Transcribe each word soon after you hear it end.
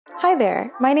Hi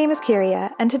there, my name is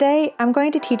Kyria, and today I'm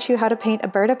going to teach you how to paint a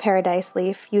bird of paradise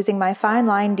leaf using my fine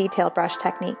line detail brush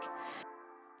technique.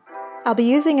 I'll be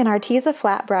using an Arteza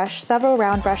flat brush, several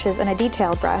round brushes, and a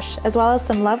detailed brush, as well as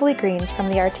some lovely greens from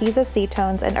the Arteza Sea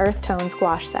Tones and Earth Tones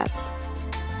gouache sets.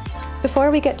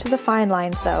 Before we get to the fine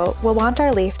lines though, we'll want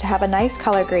our leaf to have a nice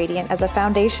color gradient as a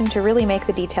foundation to really make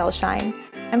the details shine.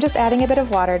 I'm just adding a bit of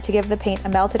water to give the paint a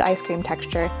melted ice cream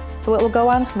texture, so it will go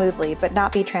on smoothly but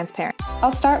not be transparent.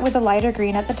 I'll start with a lighter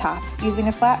green at the top, using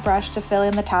a flat brush to fill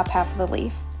in the top half of the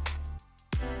leaf.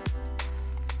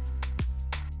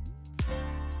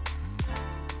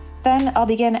 Then I'll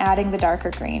begin adding the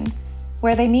darker green.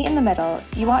 Where they meet in the middle,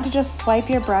 you want to just swipe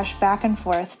your brush back and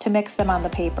forth to mix them on the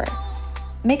paper.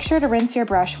 Make sure to rinse your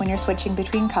brush when you're switching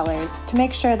between colors to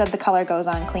make sure that the color goes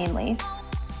on cleanly.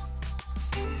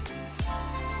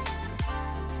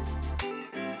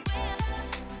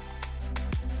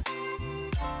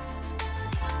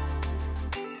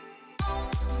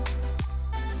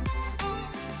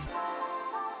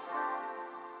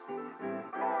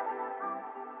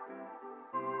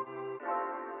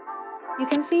 You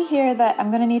can see here that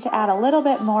I'm going to need to add a little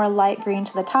bit more light green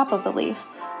to the top of the leaf,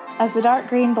 as the dark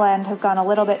green blend has gone a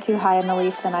little bit too high in the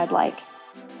leaf than I'd like.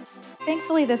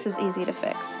 Thankfully this is easy to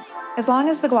fix. As long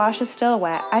as the gouache is still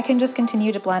wet, I can just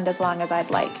continue to blend as long as I'd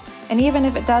like, and even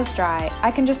if it does dry, I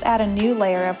can just add a new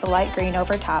layer of the light green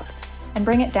over top and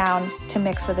bring it down to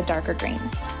mix with the darker green.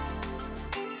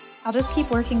 I'll just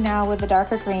keep working now with the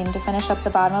darker green to finish up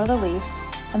the bottom of the leaf,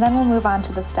 and then we'll move on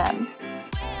to the stem.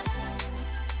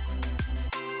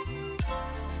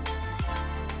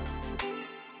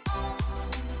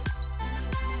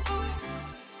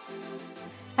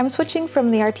 I'm switching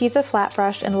from the Arteza flat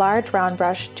brush and large round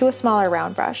brush to a smaller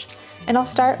round brush, and I'll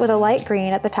start with a light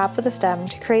green at the top of the stem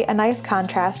to create a nice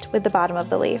contrast with the bottom of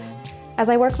the leaf. As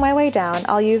I work my way down,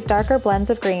 I'll use darker blends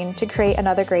of green to create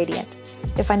another gradient.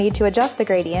 If I need to adjust the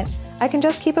gradient, I can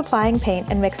just keep applying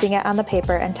paint and mixing it on the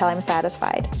paper until I'm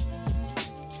satisfied.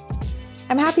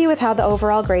 I'm happy with how the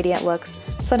overall gradient looks,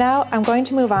 so now I'm going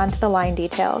to move on to the line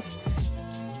details.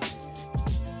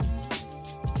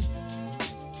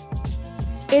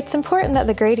 It's important that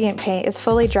the gradient paint is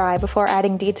fully dry before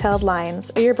adding detailed lines,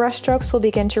 or your brush strokes will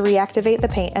begin to reactivate the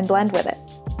paint and blend with it.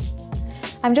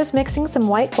 I'm just mixing some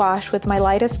white gouache with my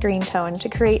lightest green tone to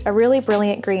create a really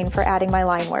brilliant green for adding my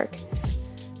line work.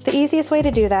 The easiest way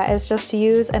to do that is just to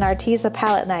use an Arteza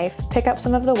palette knife, pick up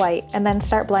some of the white, and then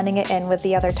start blending it in with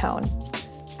the other tone.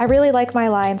 I really like my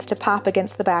lines to pop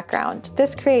against the background.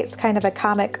 This creates kind of a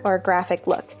comic or graphic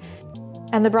look.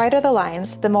 And the brighter the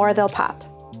lines, the more they'll pop.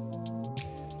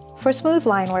 For smooth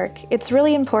line work, it's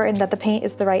really important that the paint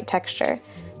is the right texture.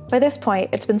 By this point,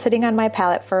 it's been sitting on my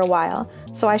palette for a while,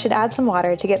 so I should add some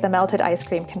water to get the melted ice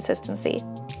cream consistency.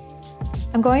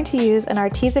 I'm going to use an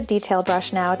Arteza detail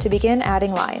brush now to begin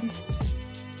adding lines.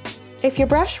 If your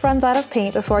brush runs out of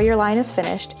paint before your line is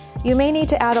finished, you may need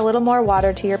to add a little more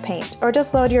water to your paint, or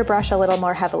just load your brush a little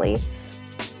more heavily.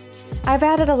 I've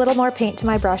added a little more paint to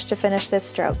my brush to finish this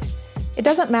stroke. It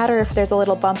doesn't matter if there's a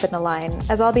little bump in the line,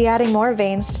 as I'll be adding more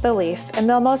veins to the leaf and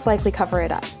they'll most likely cover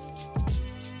it up.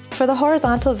 For the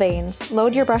horizontal veins,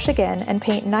 load your brush again and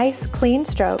paint nice, clean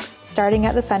strokes starting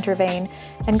at the center vein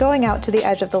and going out to the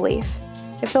edge of the leaf.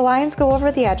 If the lines go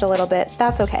over the edge a little bit,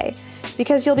 that's okay,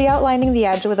 because you'll be outlining the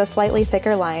edge with a slightly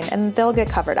thicker line and they'll get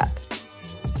covered up.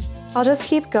 I'll just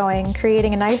keep going,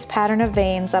 creating a nice pattern of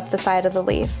veins up the side of the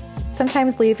leaf.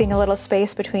 Sometimes leaving a little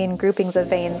space between groupings of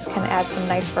veins can add some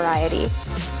nice variety.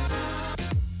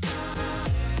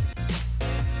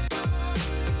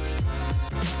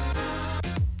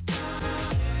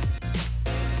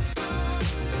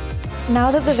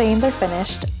 Now that the veins are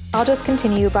finished, I'll just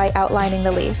continue by outlining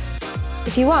the leaf.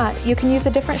 If you want, you can use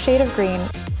a different shade of green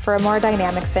for a more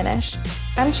dynamic finish.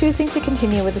 I'm choosing to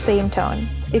continue with the same tone.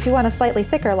 If you want a slightly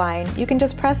thicker line, you can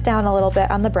just press down a little bit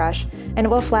on the brush and it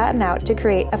will flatten out to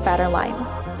create a fatter line.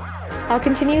 I'll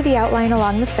continue the outline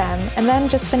along the stem and then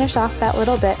just finish off that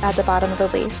little bit at the bottom of the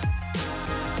leaf.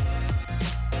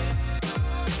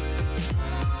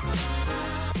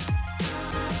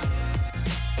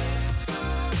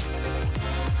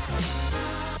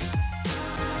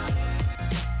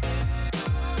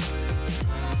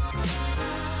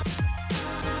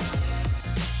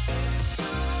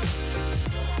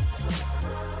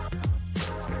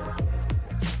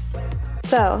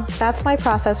 So, that's my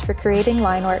process for creating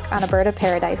line work on a bird of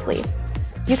paradise leaf.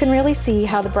 You can really see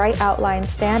how the bright outlines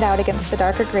stand out against the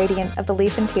darker gradient of the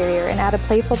leaf interior and add a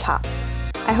playful pop.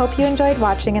 I hope you enjoyed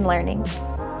watching and learning.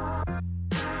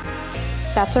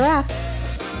 That's a wrap!